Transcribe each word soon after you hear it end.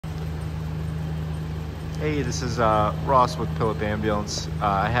Hey, this is Ross with Pilip Ambulance.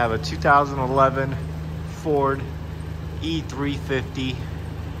 I have a 2011 Ford E350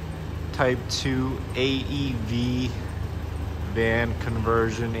 Type II AEV van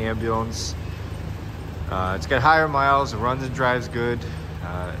conversion ambulance. It's got higher miles, it runs and drives good.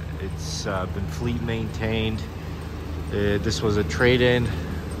 It's been fleet maintained. This was a trade-in.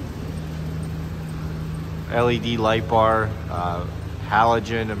 LED light bar,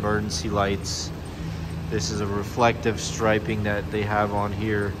 halogen emergency lights. This is a reflective striping that they have on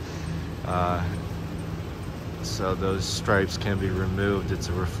here. So those stripes can be removed. It's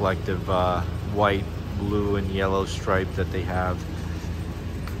a reflective white, blue, and yellow stripe that they have.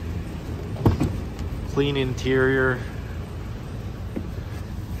 Clean interior.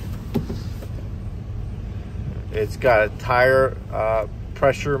 It's got a tire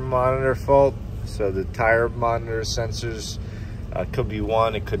pressure monitor fault. So the tire monitor sensors could be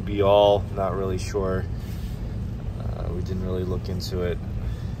one, it could be all, not really sure. We didn't really look into it.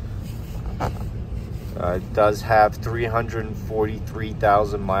 It does have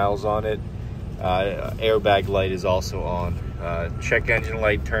 343,000 miles on it. Airbag light is also on. Check engine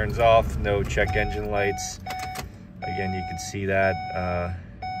light turns off, no check engine lights. Again, you can see that.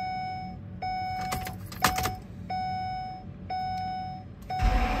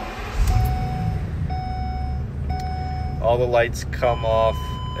 All the lights come off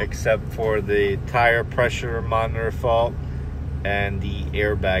except for the tire pressure monitor fault, and the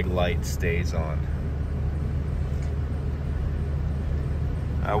airbag light stays on.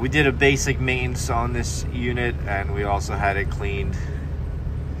 We did a basic maintenance on this unit, and we also had it cleaned.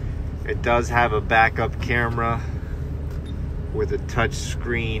 It does have a backup camera with a touch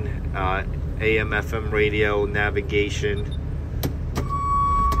screen, AM/FM radio navigation.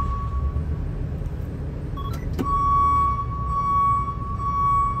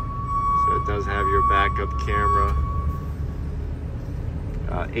 It does have your backup camera.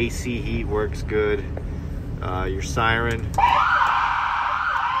 AC heat works good. Your siren.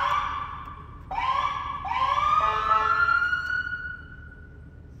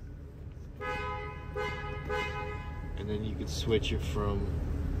 And then you can switch it from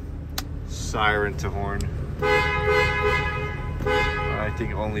siren to horn. I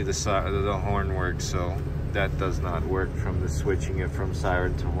think only the horn works, so that does not work from the switching it from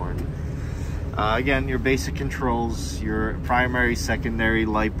siren to horn. Again, your basic controls, your primary, secondary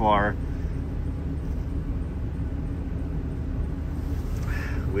light bar,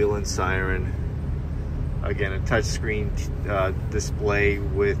 wheel and siren. Again, a touchscreen display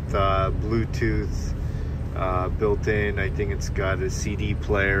with Bluetooth built in. I think it's got a CD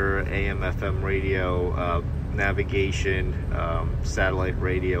player, AM/FM radio, navigation, satellite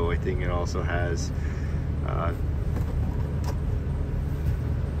radio. I think it also has.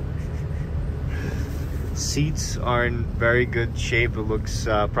 Seats are in very good shape. It looks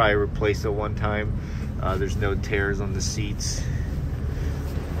probably replaced at one time. There's no tears on the seats.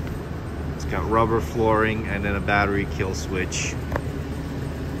 It's got rubber flooring and then a battery kill switch.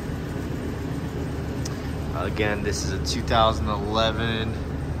 Again, this is a 2011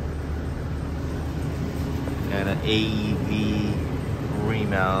 and an AEV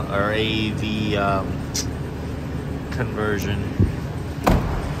remount or AEV conversion.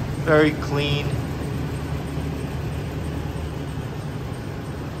 Very clean.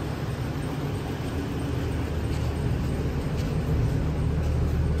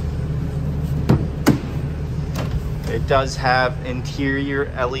 It does have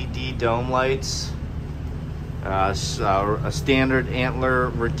interior LED dome lights, a standard antler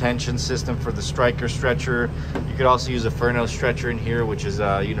retention system for the striker stretcher. You could also use a Furno stretcher in here, which is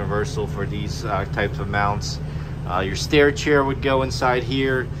universal for these types of mounts. Your stair chair would go inside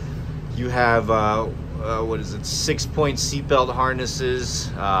here. You have, what is it, 6-point seatbelt harnesses,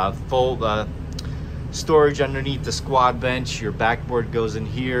 full storage underneath the squad bench. Your backboard goes in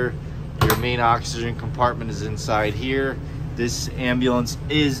here. Your main oxygen compartment is inside here. This ambulance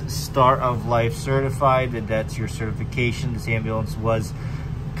is Start of Life certified, and that's your certification. This ambulance was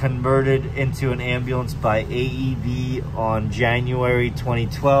converted into an ambulance by AEV on January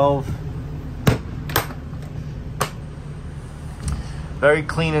 2012. Very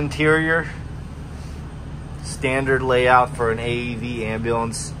clean interior. Standard layout for an AEV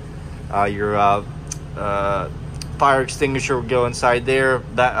ambulance. Your fire extinguisher will go inside there.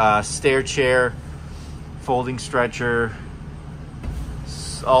 That stair chair, folding stretcher,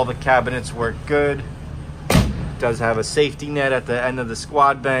 all the cabinets work good. It does have a safety net at the end of the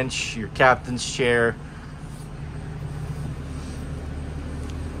squad bench, your captain's chair.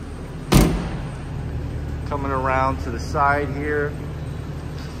 Coming around to the side here,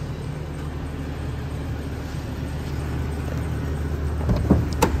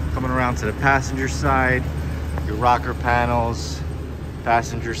 around to the passenger side, your rocker panels,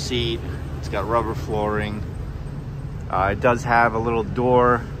 passenger seat. It's got rubber flooring. It does have a little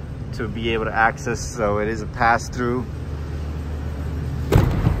door to be able to access, so it is a pass-through.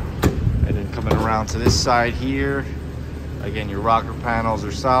 And then coming around to this side here, again, your rocker panels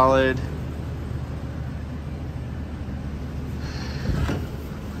are solid.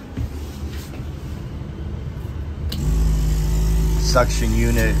 Suction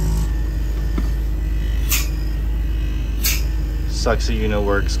unit. Suction unit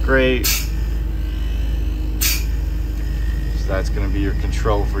works great. So that's going to be your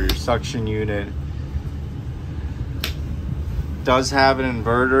control for your suction unit. Does have an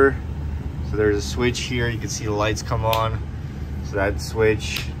inverter. So there's a switch here. You can see the lights come on. So that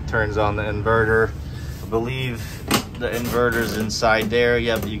switch turns on the inverter. I believe the inverter's inside there.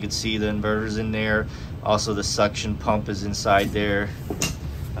 Yep, you can see the inverter's in there. Also, the suction pump is inside there.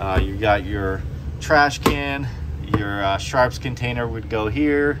 You got your trash can. Your sharps container would go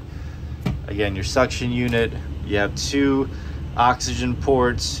here. Again, your suction unit. You have 2 oxygen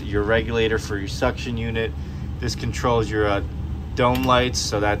ports. Your regulator for your suction unit. This controls your dome lights.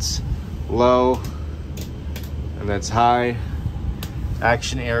 So that's low and that's high.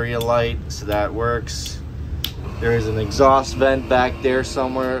 Action area light. So that works. There is an exhaust vent back there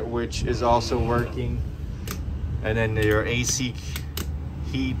somewhere, which is also working. And then your AC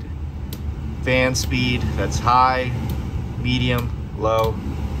heat, fan speed, that's high, medium, low.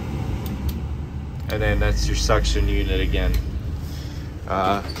 And then that's your suction unit again.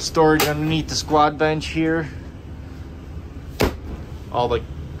 Storage underneath the squad bench here. All the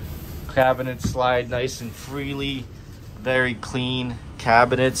cabinets slide nice and freely. Very clean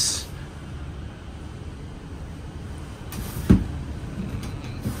cabinets.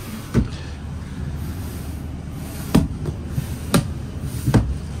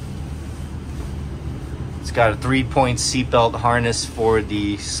 It's got a 3-point seatbelt harness for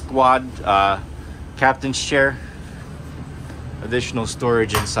the squad captain's chair. Additional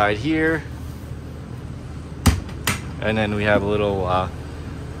storage inside here. And then we have a little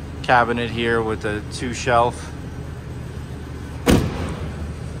cabinet here with a 2 shelf.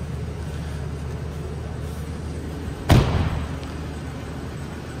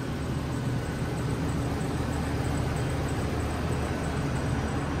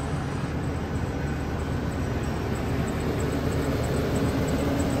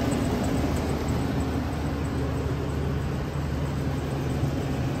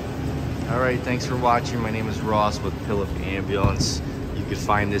 Alright, thanks for watching. My name is Ross with Pilip Ambulance. You can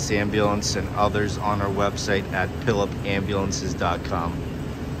find this ambulance and others on our website at pilipambulances.com.